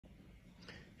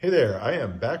Hey there, I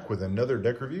am back with another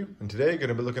deck review, and today I'm going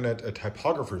to be looking at a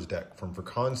typographer's deck from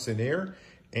Furkan Sener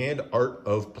and Art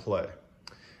of Play.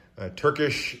 A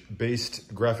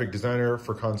Turkish-based graphic designer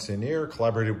Furkan Sener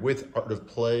collaborated with Art of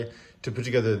Play to put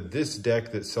together this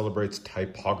deck that celebrates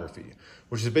typography,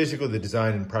 which is basically the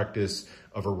design and practice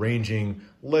of arranging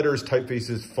letters,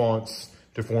 typefaces, fonts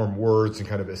to form words in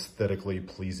kind of aesthetically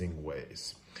pleasing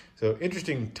ways. So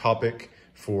interesting topic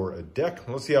for a deck.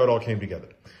 Let's see how it all came together.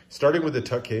 Starting with the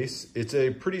tuck case, it's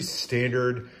a pretty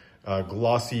standard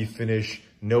glossy finish,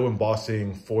 no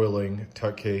embossing, foiling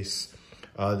tuck case.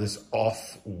 This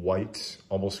off-white,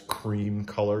 almost cream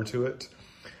color to it.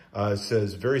 It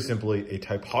says very simply, a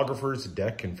typographer's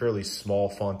deck in fairly small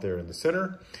font there in the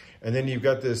center. And then you've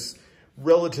got this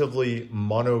relatively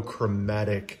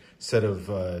monochromatic set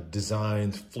of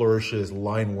designs, flourishes,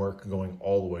 line work going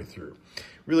all the way through.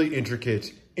 Really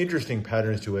intricate, interesting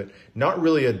patterns to it. Not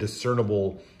really a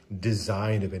discernible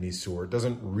design of any sort.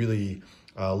 Doesn't really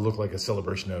look like a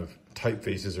celebration of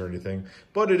typefaces or anything,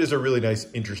 but it is a really nice,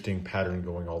 interesting pattern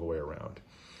going all the way around.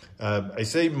 I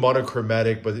say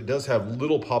monochromatic, but it does have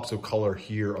little pops of color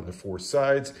here on the four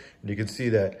sides. And you can see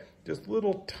that just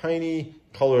little tiny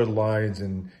colored lines,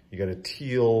 and you got a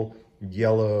teal,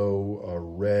 yellow,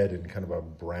 red, and kind of a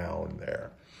brown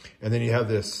there. And then you have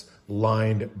this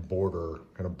lined border,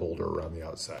 kind of boulder around the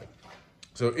outside.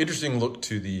 So interesting look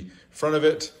to the front of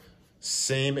it.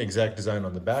 Same exact design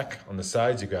on the back. On the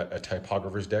sides, you've got a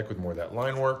typographer's deck with more of that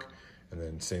line work, and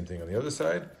then same thing on the other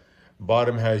side.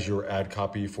 Bottom has your ad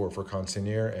copy for Furkan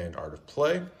Sener and Art of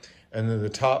Play. And then the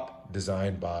top,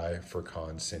 designed by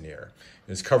Furkan Sener.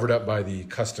 It's covered up by the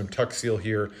custom tuck seal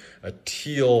here, a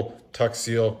teal tuck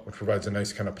seal, which provides a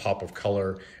nice kind of pop of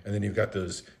color. And then you've got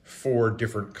those four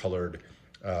different colored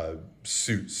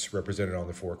suits represented on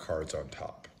the four cards on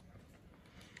top.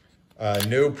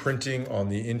 No printing on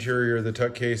the interior of the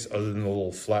tuck case other than the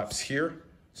little flaps here.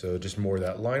 So just more of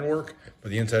that line work, but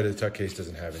the inside of the tuck case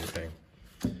doesn't have anything.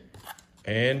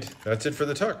 And that's it for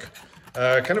the tuck.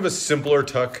 Kind of a simpler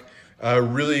tuck.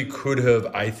 Really could have,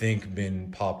 I think,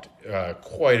 been popped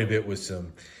quite a bit with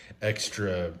some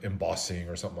extra embossing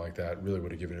or something like that. Really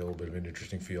would have given it a little bit of an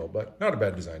interesting feel, but not a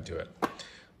bad design to it.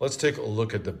 Let's take a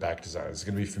look at the back design. It's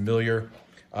going to be familiar.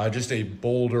 Just a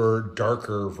bolder,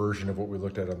 darker version of what we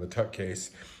looked at on the tuck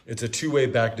case. It's a two-way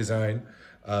back design.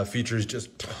 Features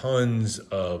just tons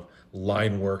of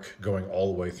line work going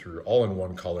all the way through, all in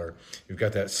one color. You've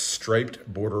got that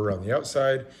striped border around the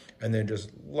outside, and then just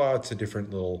lots of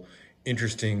different little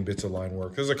interesting bits of line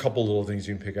work. There's a couple little things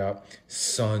you can pick out.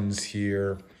 Suns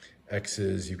here,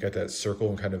 X's. You've got that circle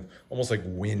and kind of almost like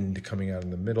wind coming out in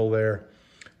the middle there.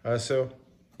 So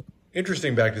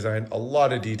interesting back design, a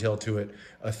lot of detail to it,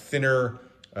 a thinner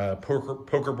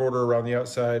poker border around the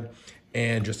outside,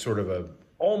 and just sort of a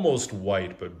almost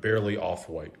white but barely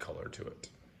off-white color to it.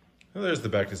 Well, there's the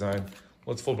back design.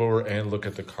 Let's flip over and look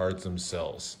at the cards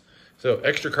themselves. So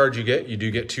extra cards you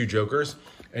do get two jokers,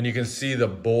 and you can see the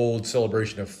bold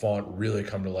celebration of font really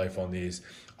come to life on these.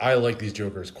 I like these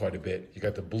jokers quite a bit. You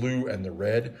got the blue and the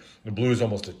red. The blue is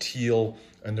almost a teal,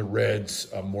 and the red's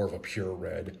more of a pure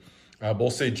red.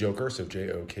 Both say Joker, so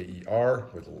J-O-K-E-R,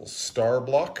 with a little star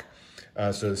block.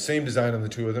 So the same design on the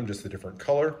two of them, just a different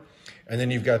color. And then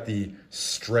you've got the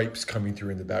stripes coming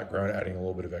through in the background, adding a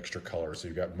little bit of extra color. So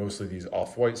you've got mostly these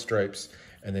off-white stripes,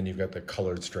 and then you've got the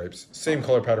colored stripes. Same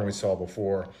color pattern we saw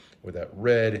before with that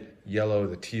red, yellow,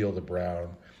 the teal, the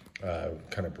brown,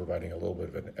 kind of providing a little bit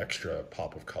of an extra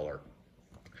pop of color.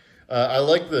 I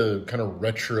like the kind of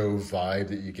retro vibe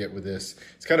that you get with this.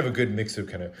 It's kind of a good mix of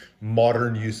kind of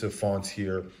modern use of fonts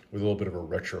here with a little bit of a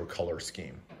retro color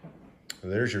scheme. So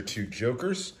there's your two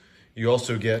jokers. You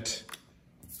also get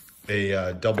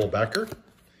a double backer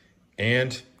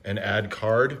and an ad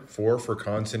card for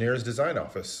Furkan Sener's design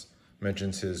office.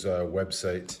 Mentions his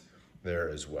website there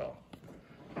as well.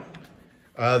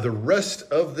 The rest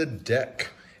of the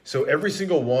deck. So every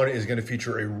single one is going to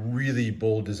feature a really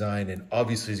bold design, and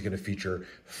obviously is going to feature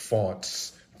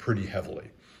fonts pretty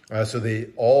heavily. So they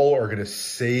all are going to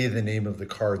say the name of the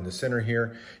card in the center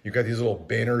here. You've got these little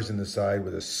banners in the side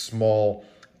with a small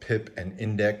pip and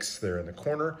index there in the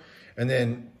corner. And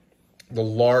then the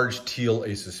large teal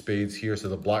ace of spades here. So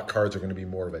the black cards are going to be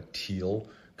more of a teal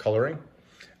coloring.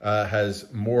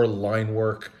 Has more line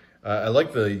work. I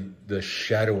like the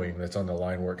shadowing that's on the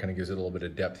line work, kind of gives it a little bit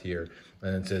of depth here.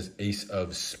 And it says Ace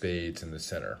of Spades in the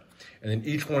center. And then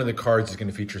each one of the cards is going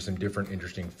to feature some different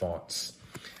interesting fonts.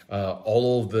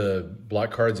 All of the black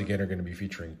cards, again, are going to be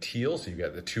featuring teal. So you've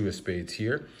got the two of spades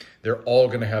here. They're all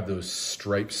going to have those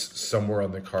stripes somewhere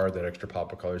on the card, that extra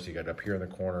pop of color. So you got it up here in the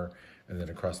corner and then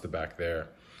across the back there.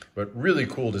 but really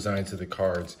cool designs to the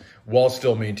cards while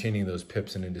still maintaining those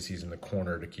pips and indices in the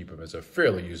corner to keep them as a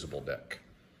fairly usable deck.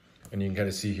 And you can kind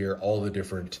of see here all the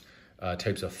different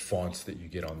types of fonts that you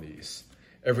get on these.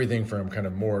 Everything from kind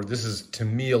of more, this is to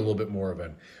me a little bit more of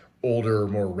an older,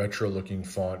 more retro looking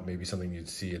font, maybe something you'd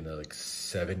see in the like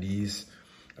 70s.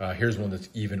 Here's one that's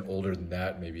even older than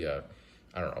that, maybe a,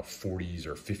 I don't know, 40s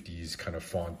or 50s kind of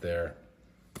font there.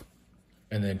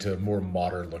 And then to more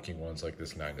modern looking ones like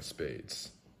this 9 of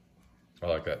spades. I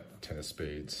like that 10 of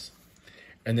spades.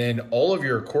 And then all of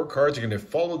your court cards are going to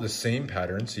follow the same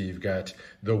pattern. So you've got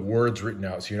the words written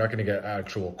out. So you're not going to get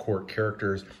actual court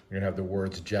characters. You're going to have the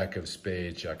words Jack of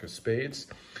spades, Jack of spades.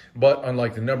 But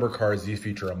unlike the number cards, these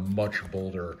feature a much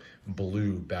bolder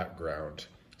blue background.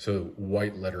 So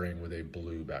white lettering with a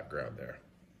blue background there.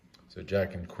 So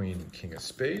Jack and Queen and King of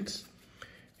spades.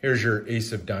 Here's your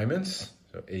Ace of diamonds.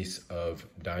 So Ace of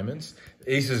diamonds.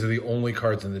 Aces are the only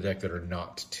cards in the deck that are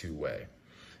not two-way.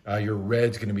 Your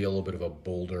red's going to be a little bit of a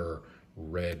bolder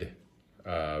red,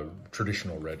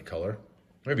 traditional red color.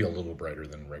 Maybe a little brighter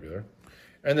than regular.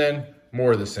 And then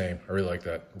more of the same. I really like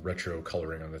that retro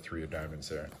coloring on the 3 of diamonds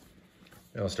there.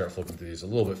 And I'll start flipping through these a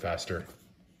little bit faster.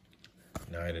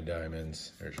 9 of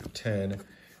diamonds. There's your 10.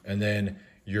 And then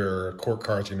your court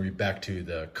cards are going to be back to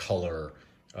the color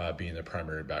being the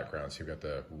primary background. So you've got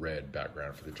the red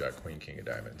background for the Jack, Queen, King of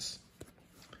diamonds.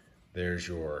 There's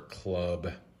your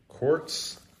club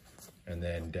courts. And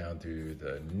then down through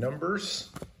the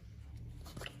numbers.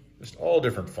 Just all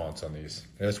different fonts on these.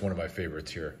 And that's one of my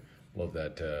favorites here. Love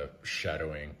that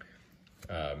shadowing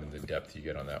and the depth you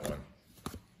get on that one.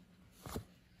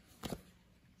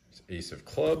 It's Ace of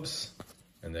clubs.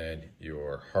 And then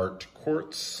your heart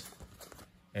courts.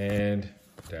 And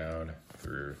down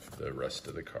through the rest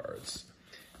of the cards.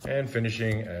 And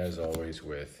finishing, as always,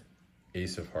 with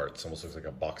Ace of hearts. Almost looks like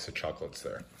a box of chocolates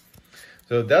there.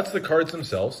 So that's the cards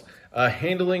themselves.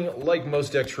 Handling, like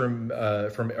most decks from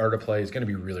Art of Play, is going to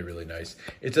be really, really nice.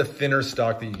 It's a thinner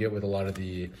stock that you get with a lot of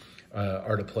the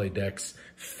Art of Play decks.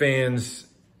 Fans,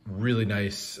 really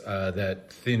nice.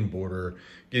 That thin border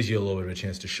gives you a little bit of a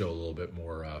chance to show a little bit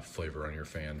more flavor on your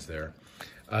fans there.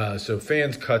 So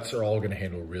fans cuts are all going to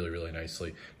handle really, really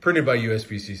nicely. Printed by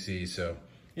USPCC, so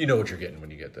you know what you're getting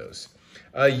when you get those.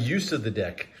 Use of the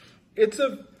deck. It's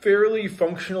a fairly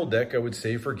functional deck, I would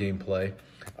say, for gameplay.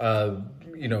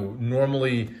 You know,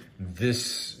 normally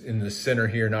this in the center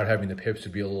here, not having the pips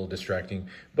would be a little distracting,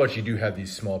 but you do have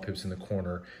these small pips in the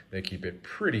corner that keep it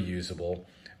pretty usable.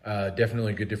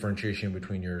 Definitely a good differentiation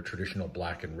between your traditional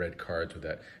black and red cards with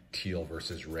that teal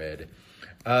versus red.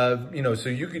 You know, so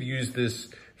you could use this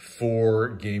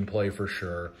for gameplay for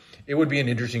sure. It would be an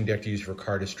interesting deck to use for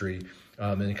cardistry.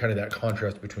 And then kind of that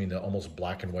contrast between the almost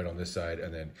black and white on this side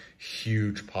and then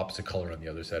huge pops of color on the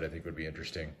other side, I think would be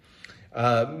interesting.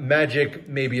 Magic,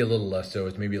 maybe a little less so.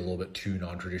 It's maybe a little bit too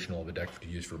non-traditional of a deck to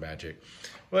use for Magic.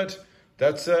 But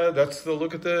that's the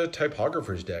look at the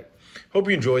Typographer's deck. Hope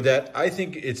you enjoyed that. I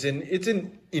think it's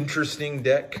an interesting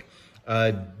deck.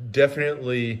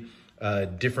 Definitely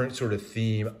different sort of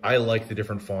theme. I like the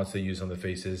different fonts they use on the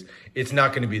faces. It's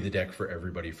not going to be the deck for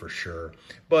everybody for sure,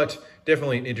 but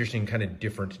definitely an interesting kind of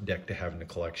different deck to have in the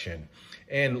collection,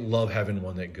 and love having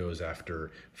one that goes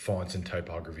after fonts and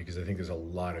typography because I think there's a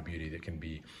lot of beauty that can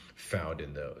be found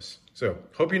in those. So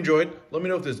hope you enjoyed. Let me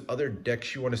know if there's other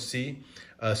decks you want to see.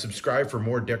 Subscribe for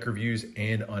more deck reviews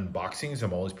and unboxings.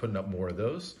 I'm always putting up more of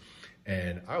those,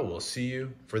 and I will see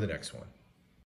you for the next one.